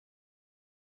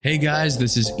Hey guys,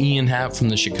 this is Ian Happ from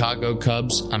the Chicago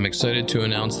Cubs. I'm excited to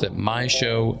announce that my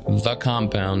show, The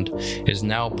Compound, is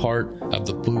now part of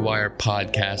the Blue Wire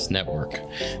Podcast Network.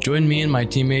 Join me and my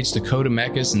teammates Dakota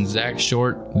Mekas and Zach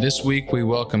Short. This week we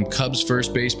welcome Cubs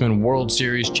first baseman, World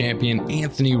Series champion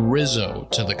Anthony Rizzo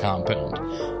to The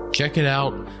Compound. Check it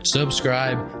out,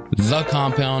 subscribe, The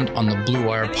Compound on the Blue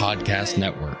Wire Podcast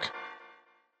Network.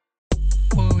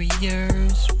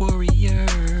 Warriors,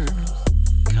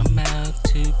 come out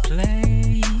to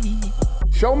play.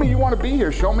 Show me you want to be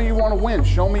here. Show me you want to win.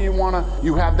 Show me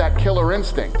you have that killer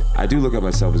instinct. I do look at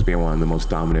myself as being one of the most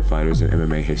dominant fighters in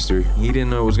MMA history. He didn't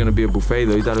know it was going to be a buffet,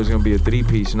 though. He thought it was going to be a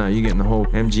three-piece. Now you're getting the whole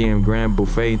MGM Grand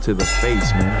Buffet to the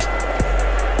face, man.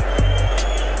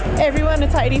 Hey everyone,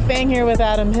 it's Heidi Fang here with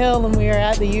Adam Hill, and we are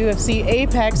at the UFC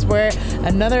Apex, where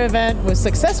another event was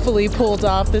successfully pulled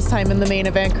off, this time in the main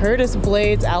event. Curtis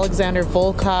Blaydes, Alexander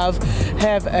Volkov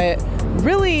have a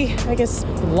really,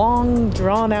 long,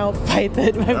 drawn-out fight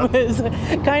that was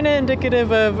kind of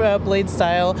indicative of Blaydes'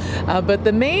 style. But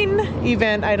the main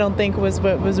event, I don't think, was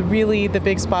what was really the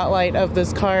big spotlight of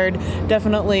this card.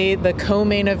 Definitely the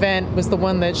co-main event was the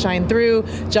one that shined through.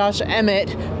 Josh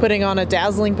Emmett putting on a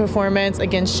dazzling performance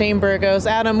against Shae Burgos.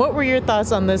 Adam, what were your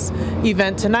thoughts on this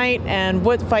event tonight, and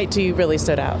what fight to you really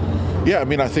stood out? Yeah,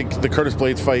 I think the Curtis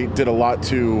Blaydes fight did a lot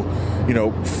to,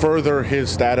 further his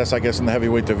status, in the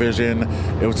heavyweight division.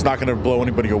 It's not going to blow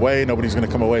anybody away. Nobody's going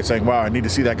to come away saying, wow, I need to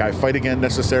see that guy fight again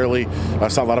necessarily. I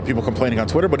saw a lot of people complaining on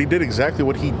Twitter, but he did exactly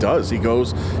what he does. He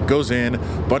goes in,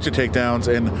 bunch of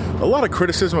takedowns, and a lot of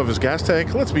criticism of his gas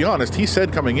tank. Let's be honest, he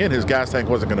said coming in his gas tank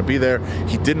wasn't going to be there.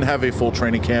 He didn't have a full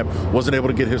training camp, wasn't able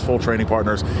to get his full training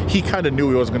partners. He kind of knew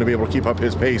he wasn't going to be able to keep up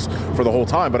his pace for the whole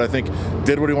time, but I think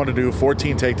did what he wanted to do.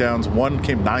 14 takedowns, one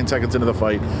came 9 seconds into the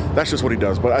fight. That's just what he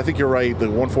does. But I think you're right. The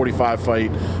 145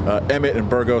 fight, Emmett and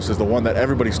Burgos is the one that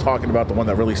everybody's talking about, the one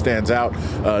that really stands out.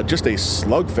 Just a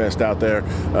slugfest out there.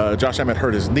 Josh Emmett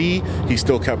hurt his knee. He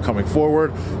still kept coming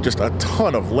forward. Just a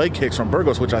ton of leg kicks from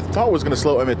Burgos, which I thought was going to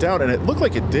slow Emmett down, and it looked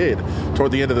like it did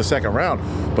toward the end of the second round.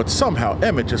 But somehow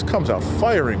Emmett just comes out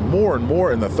firing more and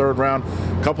more in the third round.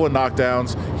 A couple of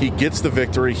knockdowns. He gets the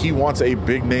victory. He wants a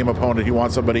big name opponent. He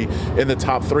wants somebody in the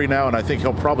top 3 now, and I think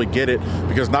he'll probably get it,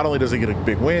 because not only does he get a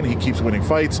big win, he keeps winning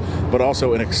fights, but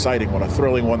also an exciting one, a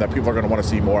thrilling one that people are going to want to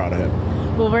see more out of him.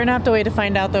 Well, we're going to have to wait to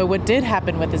find out, though, what did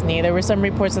happen with his knee. There were some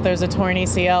reports that there was a torn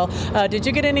ACL. Did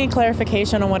you get any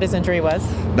clarification on what his injury was?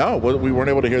 No, we weren't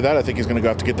able to hear that. I think he's going to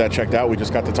have to get that checked out. We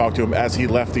just got to talk to him as he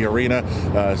left the arena.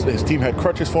 His team had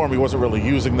crutches for him. He wasn't really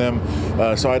using them.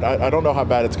 So I don't know how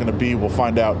bad it's going to be. We'll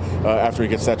find out after he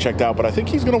gets that checked out. But I think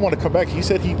he's going to want to come back. He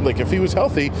said if he was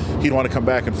healthy, he'd want to come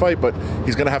back and fight, but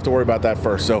he's going to have to worry about that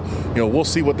first. So, we'll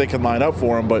see what they can line up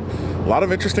for him. But a lot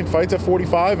of interesting fights at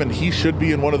 45, and he should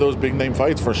be in one of those big name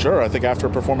fights for sure. I think after a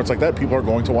performance like that, people are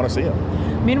going to want to see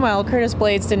him. Meanwhile, Curtis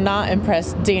Blaydes did not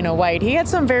impress Dana White. He had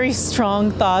some very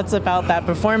strong thoughts about that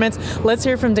performance. Let's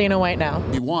hear from Dana White now.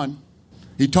 He won.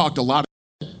 He talked a lot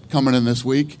of coming in this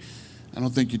week. I don't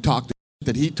think you talked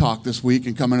that he talked this week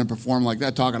and come in and perform like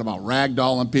that, talking about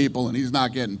ragdolling people and he's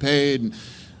not getting paid and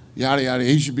yada, yada.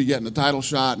 He should be getting a title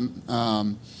shot.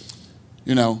 And,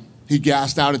 he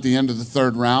gassed out at the end of the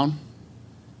third round,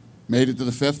 made it to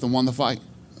the fifth and won the fight.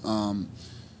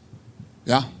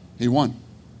 He won.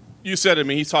 You said it,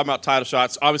 he's talking about title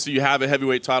shots. Obviously, you have a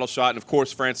heavyweight title shot, and of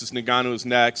course, Francis Ngannou is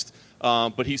next.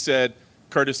 But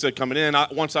Curtis said coming in,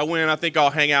 once I win, I think I'll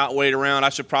hang out and wait around. I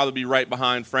should probably be right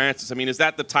behind Francis. Is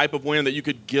that the type of win that you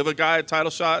could give a guy a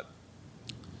title shot?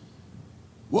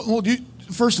 Well,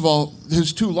 first of all,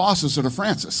 his 2 losses are to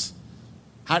Francis.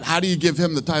 How do you give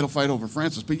him the title fight over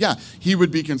Francis? But yeah, he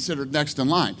would be considered next in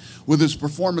line. With his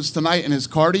performance tonight and his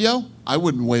cardio, I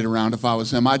wouldn't wait around if I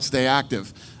was him. I'd stay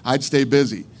active. I'd stay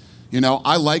busy.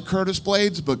 I like Curtis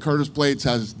Blaydes, but Curtis Blaydes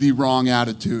has the wrong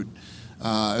attitude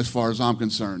as far as I'm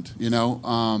concerned.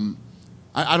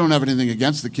 I don't have anything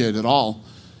against the kid at all.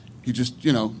 He just,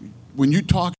 when you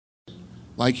talk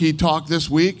like he talked this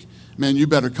week, man, you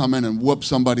better come in and whoop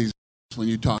somebody's ass when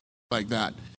you talk like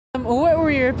that. What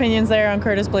were your opinions there on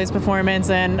Curtis Blaydes' performance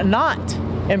and not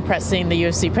impressing the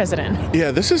UFC president?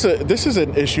 Yeah, this is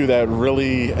an issue that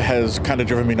really has kind of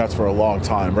driven me nuts for a long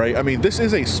time, right? This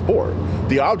is a sport.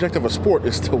 The object of a sport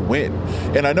is to win.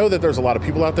 And I know that there's a lot of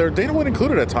people out there, Dana White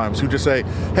included at times, who just say,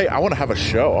 hey, I want to have a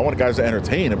show. I want guys to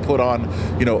entertain and put on,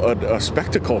 a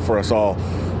spectacle for us all.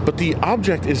 but the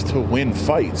object is to win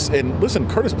fights. And listen,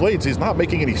 Curtis Blaydes, he's not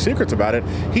making any secrets about it.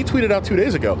 He tweeted out 2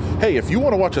 days ago, hey, if you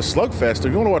want to watch a slugfest or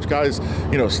you want to watch guys,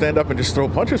 stand up and just throw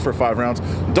punches for 5 rounds,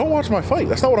 don't watch my fight.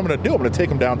 That's not what I'm going to do. I'm going to take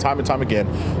him down time and time again.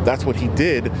 That's what he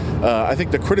did. I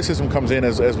think the criticism comes in,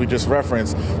 as we just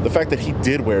referenced, the fact that he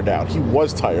did wear down. He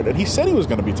was tired, and he said he was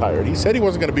going to be tired. He said he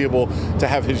wasn't going to be able to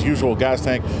have his usual gas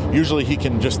tank. Usually he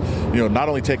can just, not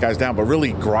only take guys down, but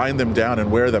really grind them down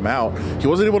and wear them out. He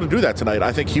wasn't able to do that tonight.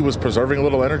 I think he was preserving a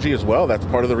little energy as well. That's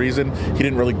part of the reason he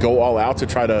didn't really go all out to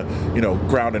try to,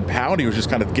 ground and pound. He was just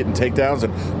kind of getting takedowns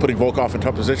and putting Volkov in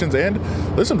tough positions. And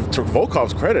listen, to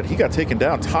Volkov's credit, he got taken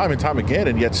down time and time again,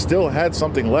 and yet still had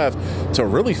something left to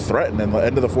really threaten in the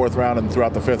end of the 4th round and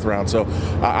throughout the 5th round. So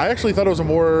I actually thought it was a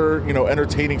more,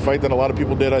 entertaining fight than a lot of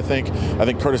people did. I think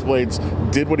Curtis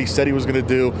Blaydes did what he said he was going to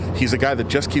do. He's a guy that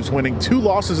just keeps winning. 2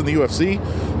 losses in the UFC,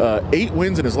 8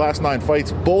 wins in his last 9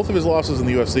 fights, both of his losses in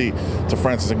the UFC to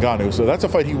Francis Ngannou. So that's a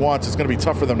fight he wants. It's going to be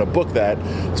tough for them to book that,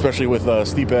 especially with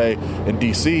Stipe in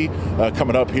DC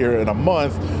coming up here in a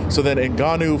month. So then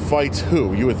Ngannou fights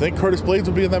who? You would think Curtis Blaydes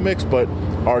would be in that mix, but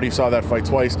already saw that fight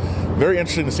twice. Very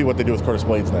interesting to see what they do with Curtis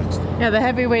Blaydes next. Yeah, the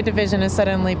heavyweight division has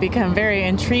suddenly become very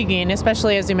intriguing,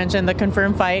 especially as you mentioned, the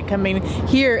confirmed fight coming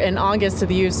here in August to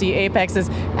the UFC Apex is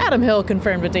Adam Hill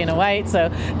confirmed with Dana White. So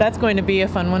that's going to be a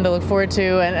fun one to look forward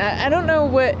to. And I don't know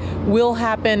what will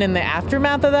happen in the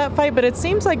aftermath of that fight, but it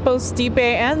seems like both Stipe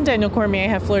and Daniel Cormier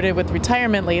have flirted with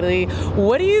retirement lately.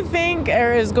 What do you think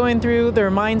is going through their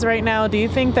minds right now? Do you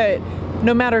think that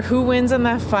no matter who wins in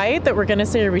that fight, that we're going to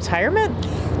see a retirement?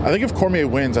 I think if Cormier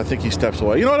wins, I think he steps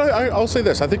away. You know what? I'll say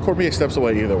this. I think Cormier steps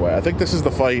away either way. I think this is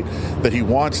the fight that he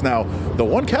wants. Now, the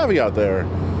one caveat there,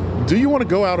 do you want to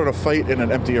go out on a fight in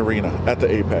an empty arena at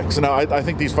the Apex? Now, I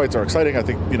think these fights are exciting. I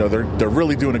think, they're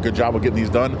really doing a good job of getting these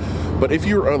done. But if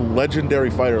you're a legendary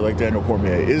fighter like Daniel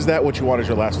Cormier, is that what you want as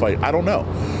your last fight? I don't know.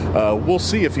 We'll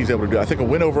see if he's able to do it. I think a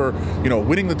win over,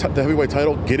 winning the heavyweight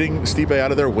title, getting Stipe out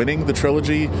of there, winning the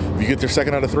trilogy, if you get their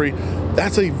 2nd out of 3,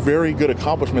 that's a very good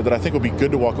accomplishment that I think will be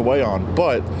good to walk away on.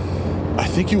 But I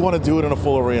think you want to do it in a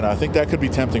full arena. I think that could be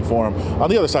tempting for him. On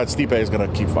the other side, Stipe is going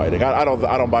to keep fighting. I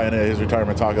don't buy into his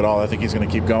retirement talk at all. I think he's going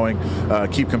to keep going,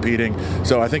 keep competing.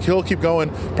 So I think he'll keep going.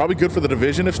 Probably good for the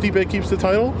division if Stipe keeps the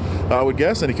title, I would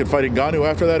guess. And he could fight Ngannou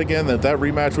after that again. That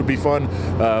rematch would be fun.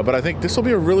 But I think this will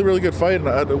be a really, really good fight.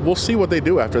 And we'll see what they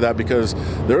do after that, because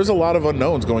there is a lot of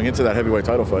unknowns going into that heavyweight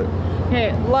title fight.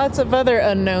 Okay, lots of other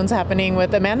unknowns happening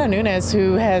with Amanda Nunes,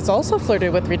 who has also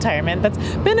flirted with retirement. That's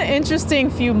been an interesting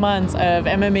few months of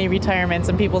MMA retirements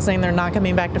and people saying they're not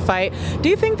coming back to fight. Do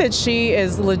you think that she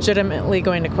is legitimately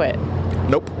going to quit?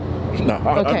 Nope. No,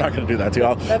 I'm not going to do that to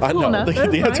you. That's cool enough.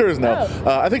 The answer is no.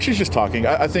 Oh. I think she's just talking.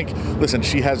 I think, listen,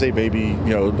 she has a baby,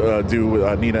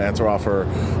 due. Nina Ansaroff,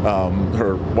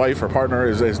 her wife, her partner,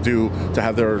 is due to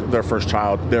have their first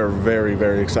child. They're very,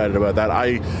 very excited about that.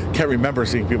 I can't remember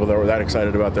seeing people that were that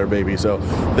excited about their baby. So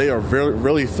they are really,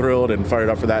 really thrilled and fired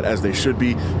up for that, as they should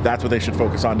be. That's what they should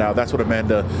focus on now. That's what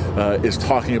Amanda is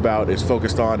talking about, is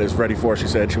focused on, is ready for. She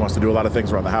said she wants to do a lot of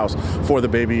things around the house for the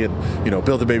baby and,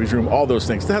 build the baby's room, all those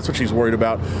things. That's what she's worried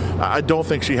about. I don't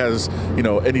think she has,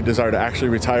 any desire to actually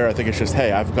retire. I think it's just,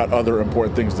 hey, I've got other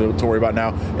important things to worry about now,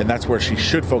 and that's where she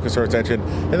should focus her attention.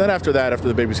 And then after that, after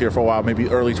the baby's here for a while, maybe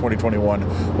early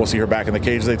 2021, we'll see her back in the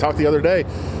cage. They talked the other day,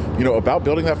 about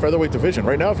building that featherweight division.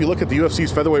 Right now, if you look at the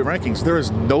UFC's featherweight rankings, there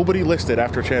is nobody listed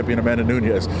after champion Amanda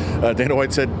Nunes. Dana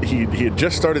White said he had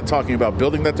just started talking about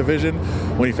building that division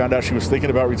when he found out she was thinking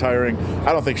about retiring.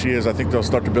 I don't think she is. I think they'll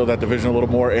start to build that division a little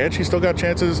more, and she's still got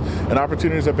chances and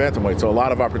opportunities at bantamweight. So a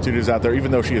lot of opportunities out there,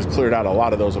 even though she has cleared out a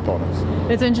lot of those opponents.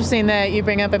 It's interesting that you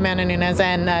bring up Amanda Nunes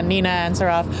and Nina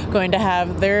Ansaroff going to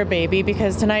have their baby,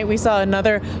 because tonight we saw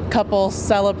another couple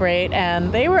celebrate,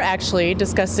 and they were actually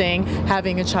discussing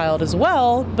having a child as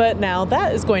well, but now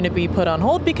that is going to be put on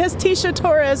hold because Tecia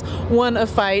Torres won a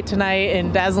fight tonight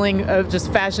in dazzling just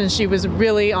fashion. She was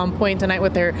really on point tonight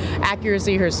with her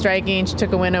accuracy, her striking. She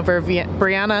took a win over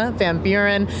Brianna Van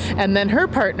Buren, and then her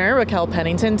partner Raquel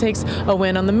Pennington takes a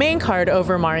win on the main card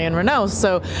over Marion Renault.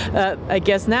 So I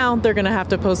guess now they're going to have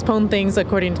to postpone things.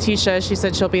 According to Tecia, she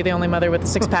said she'll be the only mother with a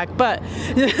six-pack, but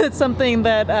it's something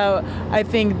that I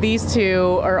think these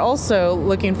two are also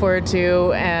looking forward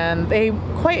to, and they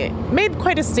quite made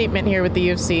quite a statement here with the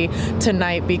UFC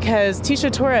tonight, because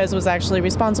Tisha Torres was actually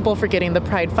responsible for getting the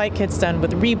Pride fight kits done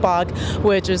with Reebok,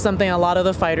 which is something a lot of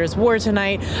the fighters wore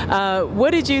tonight.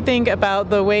 What did you think about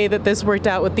the way that this worked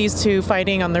out with these two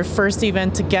fighting on their first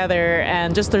event together,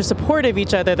 and just their support of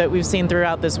each other that we've seen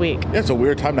throughout this week? Yeah, it's a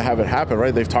weird time to have it happen,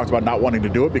 right? They've talked about not wanting to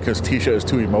do it because Tisha is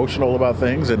too emotional about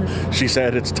things, and she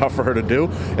said it's tough for her to do.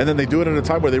 And then they do it at a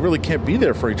time where they really can't be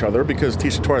there for each other, because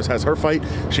Tisha Torres has her fight,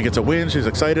 she gets a win, she's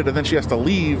excited, and then she has to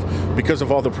leave because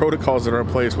of all the protocols that are in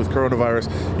place with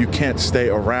coronavirus. You can't stay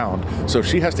around. So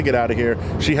she has to get out of here.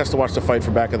 She has to watch the fight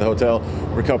from back at the hotel.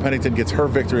 Raquel Pennington gets her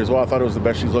victory as well. I thought it was the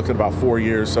best she's looked in about 4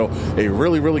 years. So a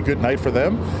really, really good night for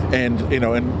them. And,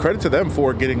 and credit to them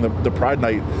for getting the Pride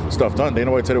Night stuff done.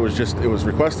 Dana White said it was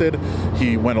requested.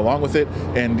 He went along with it.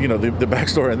 And, the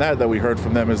backstory in that we heard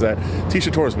from them is that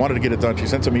Tisha Torres wanted to get it done. She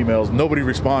sent some emails. Nobody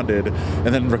responded. And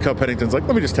then Raquel Pennington's like,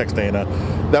 let me just text Dana.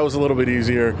 That was a little bit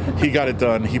easier. He got it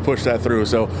done. He pushed that through.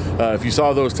 So if you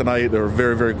saw those tonight, they were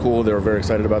very, very cool. They were very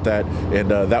excited about that.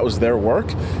 And that was their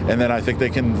work. And then I think they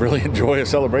can really enjoy a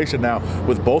celebration now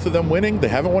with both of them winning. They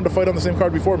haven't won a fight on the same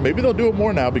card before. Maybe they'll do it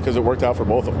more now because it worked out for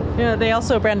both of them. Yeah, they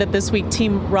also branded this week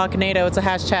Team Rocknado. It's a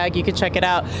hashtag. You can check it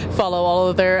out. Follow all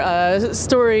of their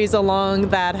stories along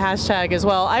that hashtag as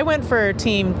well. I went for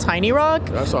Team Tiny Rock,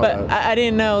 but I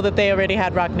didn't know that they already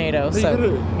had Rocknado. So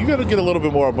you got to get a little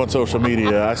bit more up on social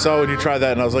media. I saw when you tried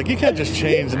that, and I was like, you can't just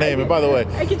change the name. And by the way,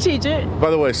 I can change it. By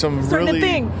the way,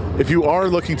 if you are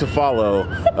looking to follow,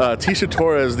 Tisha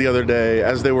Torres the other day,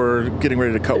 as they were getting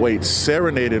ready to cut weight,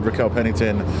 serenaded Raquel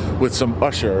Pennington with some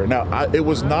Usher. Now, it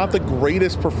was not the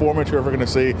greatest performance you're ever going to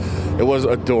see. It was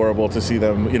adorable to see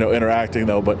them, interacting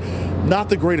though, but not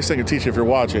the greatest thing of Tisha if you're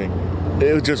watching.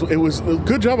 It was a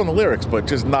good job on the lyrics, but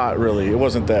just not really. It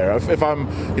wasn't there. If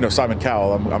I'm, Simon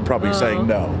Cowell, I'm probably saying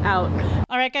no. Out.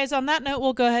 All right, guys, on that note,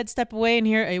 we'll go ahead, step away, and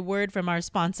hear a word from our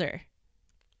sponsor.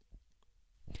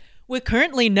 With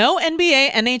currently no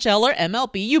NBA, NHL, or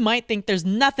MLB, you might think there's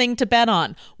nothing to bet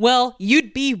on. Well,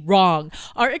 you'd be wrong.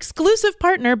 Our exclusive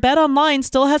partner, BetOnline,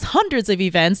 still has hundreds of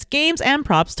events, games, and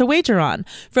props to wager on.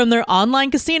 From their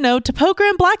online casino to poker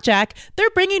and blackjack, they're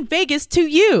bringing Vegas to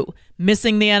you.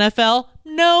 Missing the NFL?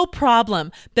 No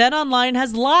problem. BetOnline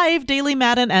has live daily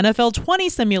Madden NFL 20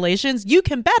 simulations you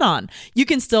can bet on. You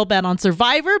can still bet on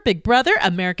Survivor, Big Brother,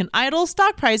 American Idol,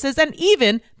 stock prices, and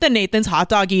even the Nathan's Hot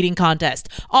Dog Eating Contest.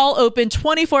 All open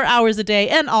 24 hours a day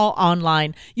and all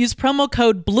online. Use promo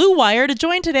code BLUEWIRE to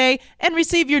join today and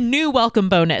receive your new welcome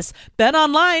bonus.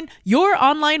 BetOnline, your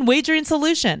online wagering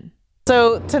solution.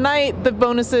 So tonight, the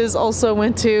bonuses also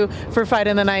went for Fight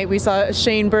in the Night. We saw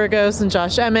Shae Burgos and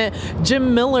Josh Emmett.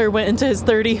 Jim Miller went into his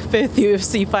 35th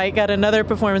UFC fight, got another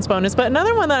performance bonus. But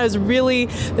another one that I was really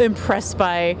impressed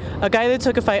by, a guy that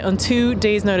took a fight on 2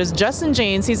 days' notice, Justin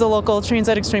James. He's a local, trains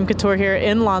at Extreme Couture here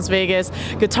in Las Vegas.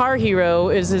 Guitar Hero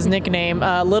is his nickname,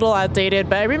 a little outdated.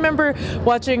 But I remember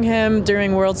watching him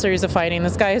during World Series of Fighting.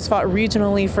 This guy has fought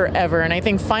regionally forever. And I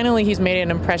think finally he's made an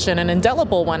impression, an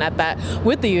indelible one at that,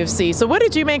 with the UFC. So what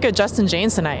did you make of Justin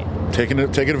James tonight? Taking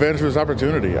advantage of his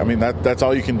opportunity. I mean, that's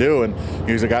all you can do. And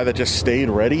he's a guy that just stayed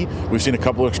ready. We've seen a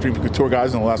couple of Extreme Couture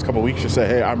guys in the last couple of weeks just say,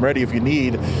 hey, I'm ready if you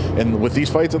need. And with these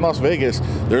fights in Las Vegas,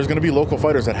 there's going to be local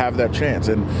fighters that have that chance.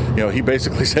 And, he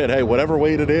basically said, hey, whatever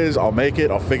weight it is, I'll make it.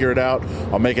 I'll figure it out.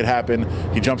 I'll make it happen.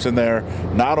 He jumps in there,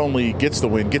 not only gets the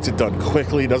win, gets it done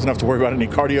quickly, doesn't have to worry about any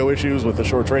cardio issues with the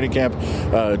short training camp.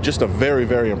 Just a very,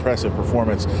 very impressive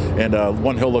performance, and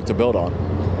one he'll look to build on.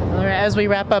 All right, as we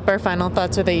wrap up our final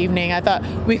thoughts of the evening, I thought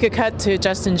we could cut to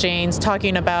Justin James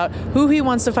talking about who he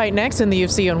wants to fight next in the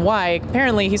UFC and why.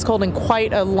 Apparently, he's holding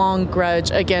quite a long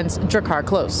grudge against Drakkar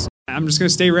Klose. I'm just going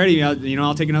to stay ready.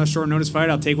 I'll take another short notice fight.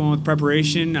 I'll take one with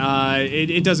preparation.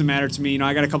 It doesn't matter to me.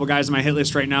 I got a couple guys on my hit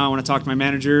list right now. I want to talk to my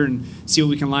manager and see what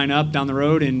we can line up down the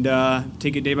road and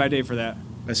take it day by day for that.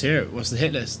 Let's hear it. What's the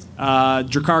hit list?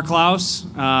 Drakkar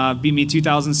Klose beat me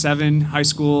 2007 high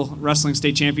school wrestling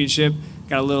state championship.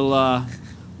 Got a little, I'm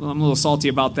a little salty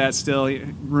about that still. He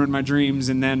ruined my dreams.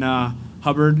 And then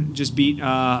Hubbard just beat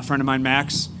a friend of mine,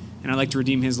 Max, and I'd like to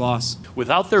redeem his loss.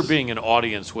 Without there being an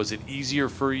audience, was it easier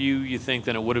for you think,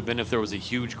 than it would have been if there was a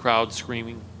huge crowd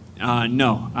screaming?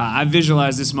 No. I've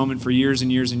visualized this moment for years and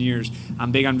years and years.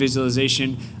 I'm big on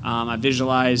visualization. I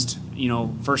visualized,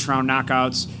 first-round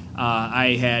knockouts.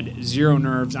 I had zero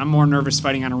nerves. I'm more nervous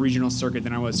fighting on a regional circuit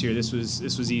than I was here. This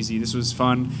was easy. This was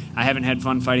fun. I haven't had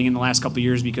fun fighting in the last couple of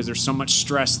years because there's so much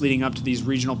stress leading up to these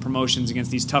regional promotions against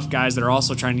these tough guys that are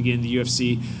also trying to get into the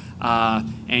UFC.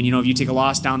 And if you take a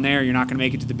loss down there, you're not going to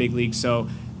make it to the big league. So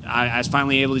I was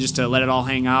finally able to let it all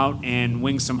hang out and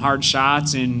wing some hard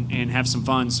shots and have some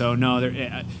fun. So no,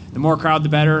 the more crowd, the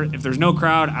better. If there's no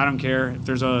crowd, I don't care. If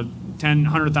there's a 10,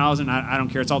 100,000, I don't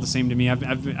care. It's all the same to me.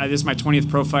 This is my 20th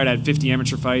pro fight. I had 50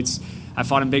 amateur fights. I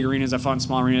fought in big arenas. I fought in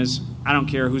small arenas. I don't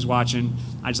care who's watching.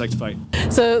 I just like to fight.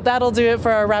 So that'll do it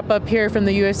for our wrap-up here from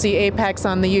the UFC Apex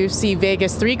on the UFC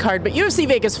Vegas 3 card. But UFC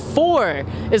Vegas 4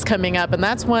 is coming up, and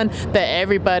that's one that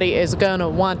everybody is going to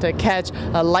want to catch.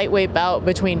 A lightweight bout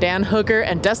between Dan Hooker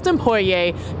and Dustin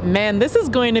Poirier. Man, this is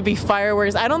going to be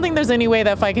fireworks. I don't think there's any way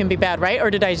that fight can be bad, right?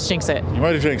 Or did I just jinx it? You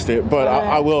might have jinxed it, but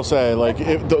I will say, like,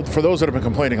 for those that have been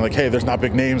complaining, like, hey, there's not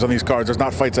big names on these cards, there's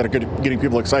not fights that are getting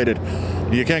people excited,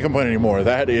 you can't complain anymore.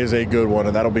 That is a good one,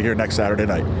 and that'll be here next Saturday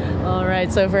night. All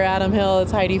right, so for Adam Hill,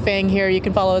 it's Heidi Fang here. You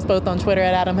can follow us both on Twitter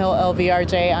at Adam Hill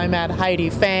LVRJ. I'm at Heidi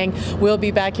Fang. We'll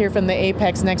be back here from the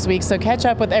Apex next week, so catch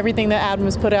up with everything that Adam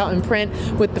has put out in print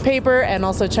with the paper, and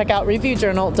also check out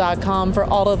reviewjournal.com for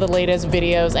all of the latest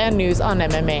videos and news on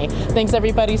MMA. Thanks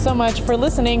everybody so much for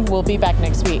listening. We'll be back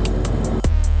next week.